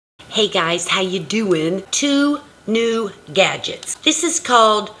Hey guys, how you doing? Two new gadgets. This is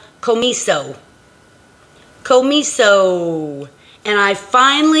called Comiso. Comiso. And I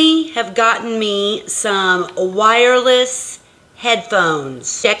finally have gotten me some wireless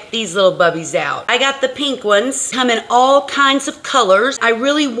headphones. Check these little bubbies out. I got the pink ones. Come in all kinds of colors. I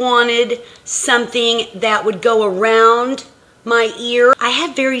really wanted something that would go around my ear. I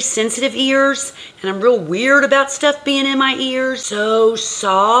have very sensitive ears and I'm real weird about stuff being in my ears. So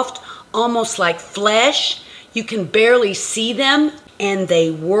soft, almost like flesh. You can barely see them and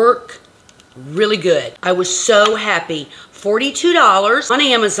they work really good. I was so happy. $42 on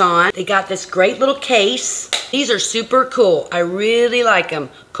Amazon. They got this great little case. These are super cool. I really like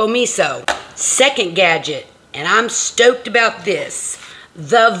them. Comiso. Second gadget, and I'm stoked about this.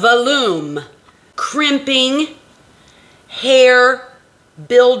 The Valoom crimping hair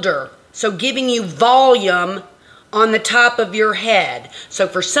builder. So giving you volume on the top of your head. So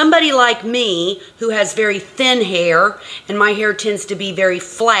for somebody like me who has very thin hair and my hair tends to be very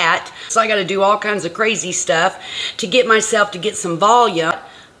flat, so I got to do all kinds of crazy stuff to get myself to get some volume.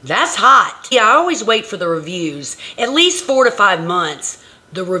 That's hot. Yeah, I always wait for the reviews. At least 4 to 5 months.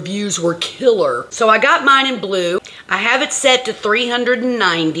 The reviews were killer. So I got mine in blue. I have it set to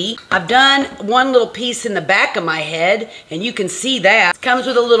 390. I've done one little piece in the back of my head and you can see that. It comes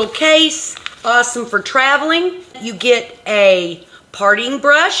with a little case. Awesome for traveling. You get a parting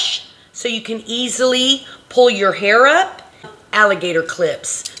brush so you can easily pull your hair up. Alligator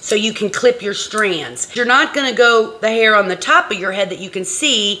clips so you can clip your strands. You're not going to go the hair on the top of your head that you can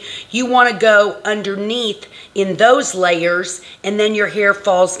see. You want to go underneath in those layers and then your hair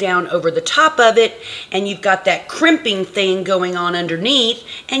falls down over the top of it and you've got that crimping thing going on underneath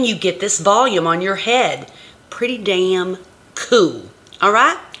and you get this volume on your head. Pretty damn cool. All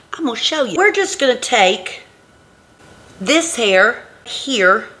right? I'm going to show you. We're just going to take this hair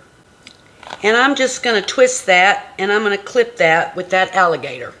here and I'm just going to twist that and I'm going to clip that with that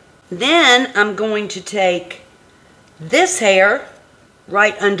alligator. Then I'm going to take this hair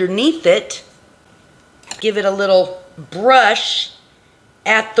right underneath it, give it a little brush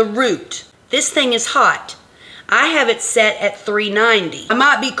at the root. This thing is hot. I have it set at 390. I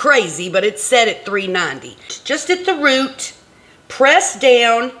might be crazy, but it's set at 390. Just at the root, press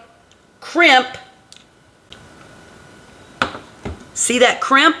down, crimp. See that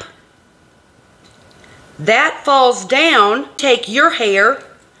crimp? That falls down. Take your hair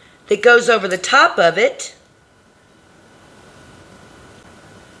that goes over the top of it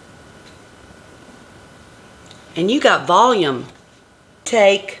and you got volume.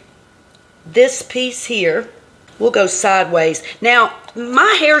 Take this piece here. We'll go sideways. Now,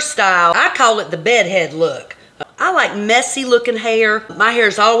 my hairstyle, I call it the bedhead look. I like messy looking hair. My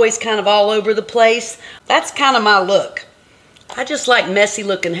hair's always kind of all over the place. That's kind of my look. I just like messy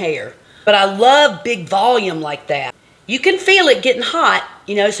looking hair. But I love big volume like that. You can feel it getting hot,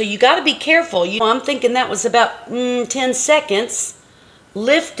 you know, so you got to be careful. I'm thinking that was about 10 seconds.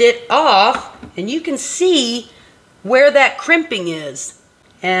 Lift it off, and you can see where that crimping is.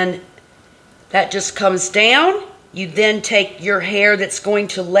 And that just comes down. You then take your hair that's going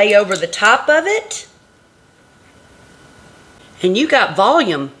to lay over the top of it. And you got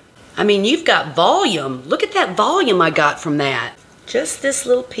volume. I mean, you've got volume. Look at that volume I got from that. Just this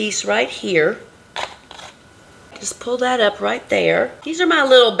little piece right here. Just pull that up right there. These are my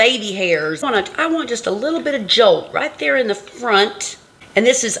little baby hairs. I want just a little bit of jolt right there in the front. And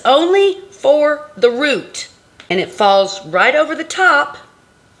this is only for the root. And it falls right over the top.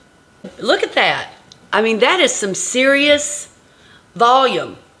 Look at that. I mean, that is some serious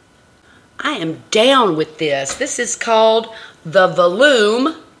volume. I am down with this. This is called the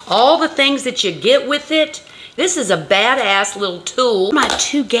Valoom. All the things that you get with it. This is a badass little tool. My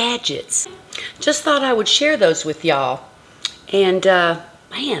two gadgets. Just thought I would share those with y'all. And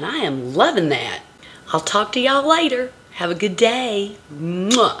man, I am loving that. I'll talk to y'all later. Have a good day.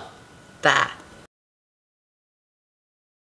 Mwah. Bye.